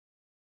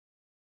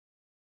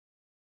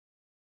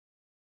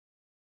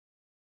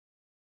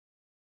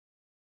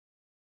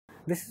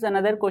This is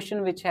another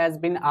question which has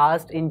been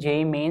asked in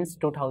JEE Mains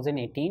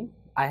 2018.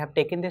 I have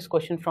taken this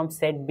question from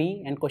set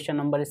B and question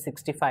number is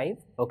 65,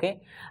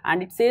 okay,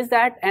 and it says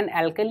that an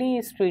alkali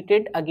is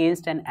treated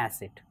against an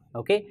acid,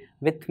 okay,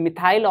 with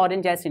methyl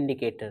orange as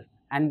indicator,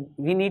 and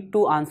we need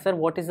to answer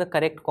what is the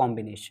correct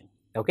combination,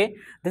 okay.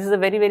 This is a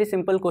very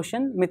simple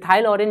question.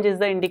 Methyl orange is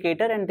the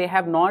indicator and they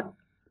have not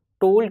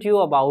told you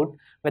about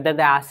whether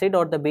the acid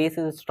or the base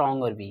is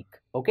strong or weak,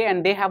 okay,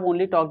 and they have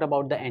only talked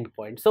about the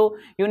endpoint. So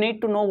you need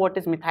to know what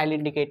is methyl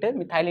indicator.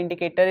 Methyl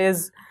indicator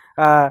is,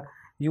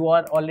 you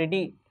are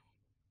already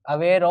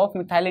aware of.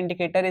 Methyl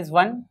indicator is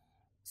one,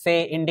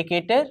 say,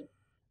 indicator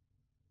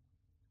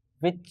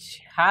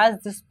which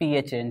has this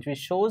pH range, which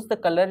shows the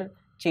color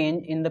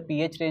change in the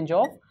pH range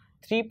of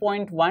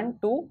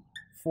 3.1 to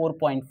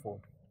 4.4,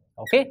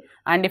 okay,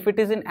 and if it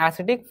is in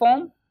acidic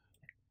form,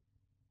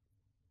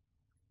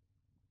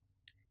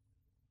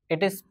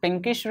 it is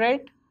pinkish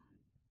red,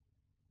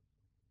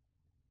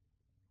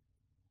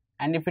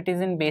 and if it is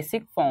in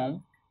basic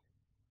form,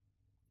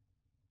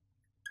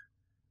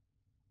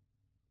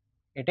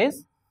 it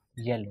is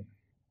yellow,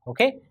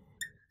 okay.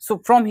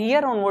 So from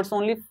here onwards,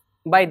 only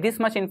by this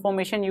much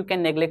information you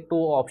can neglect two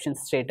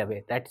options straight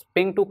away, that's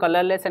pink to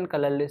colorless and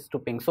colorless to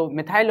pink. So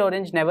methyl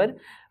orange never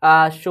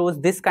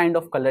shows this kind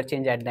of color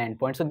change at the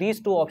endpoint. So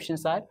these two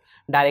options are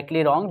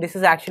directly wrong. This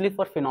is actually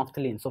for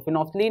phenolphthalein. So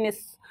phenolphthalein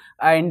is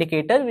an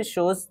indicator which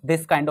shows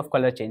this kind of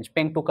color change,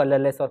 pink to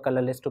colorless or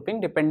colorless to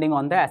pink, depending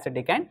on the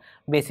acidic and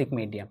basic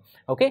medium,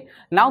 okay.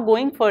 Now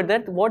going further,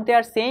 what they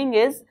are saying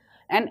is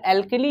an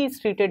alkali is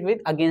treated with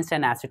against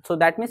an acid. So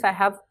that means I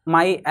have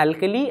my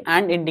alkali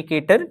and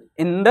indicator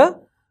in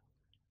the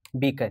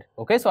beaker,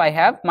 okay. So I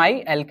have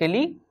my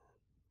alkali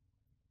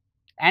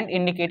and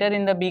indicator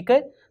in the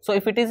beaker. So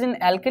if it is in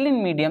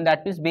alkaline medium,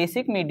 that means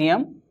basic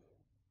medium,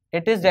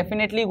 it is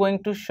definitely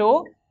going to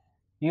show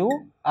you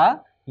a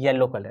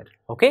yellow color,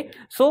 okay.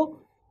 So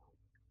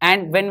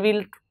and when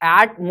we'll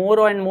add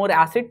more and more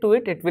acid to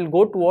it, it will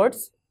go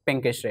towards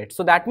pinkish red.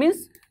 So that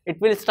means it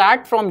will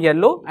start from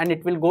yellow and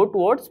it will go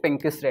towards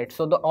pinkish red.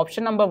 So the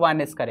option number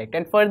 1 is correct.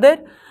 And further,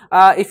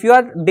 if you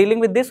are dealing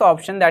with this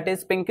option, that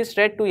is pinkish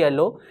red to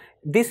yellow,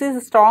 this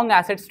is strong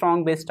acid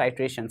strong base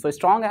titration. So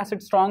strong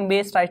acid strong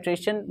base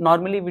titration,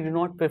 normally we do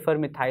not prefer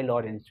methyl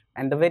orange,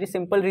 and the very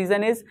simple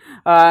reason is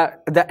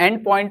the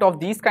end point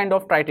of these kind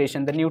of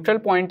titration, the neutral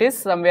point is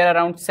somewhere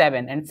around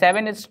 7, and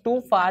 7 is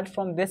too far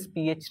from this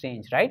pH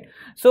range, right?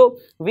 So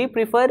we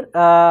prefer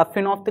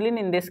phenolphthalein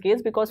in this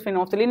case, because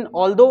phenolphthalein,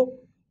 although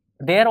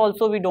there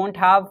also we don't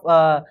have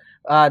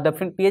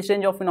the pH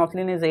range of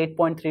phenolphthalein is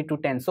 8.3 to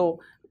 10.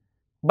 So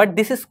but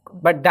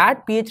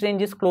that pH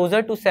range is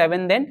closer to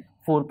 7 than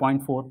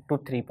 4.4 to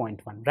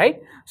 3.1,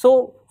 right?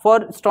 So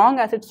for strong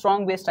acid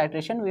strong base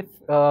titration, we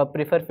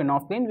prefer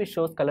phenolphthalein, which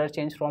shows color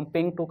change from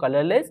pink to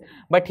colorless.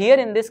 But here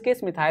in this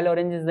case, methyl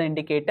orange is the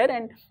indicator,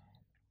 and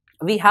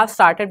we have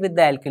started with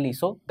the alkali,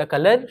 so the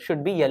color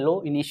should be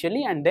yellow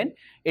initially, and then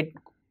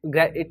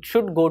it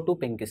should go to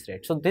pinkish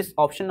red. So this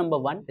option number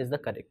 1 is the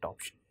correct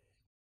option.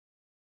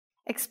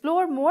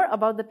 Explore more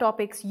about the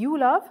topics you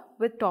love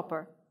with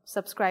Toppr.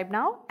 Subscribe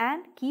now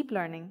and keep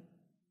learning.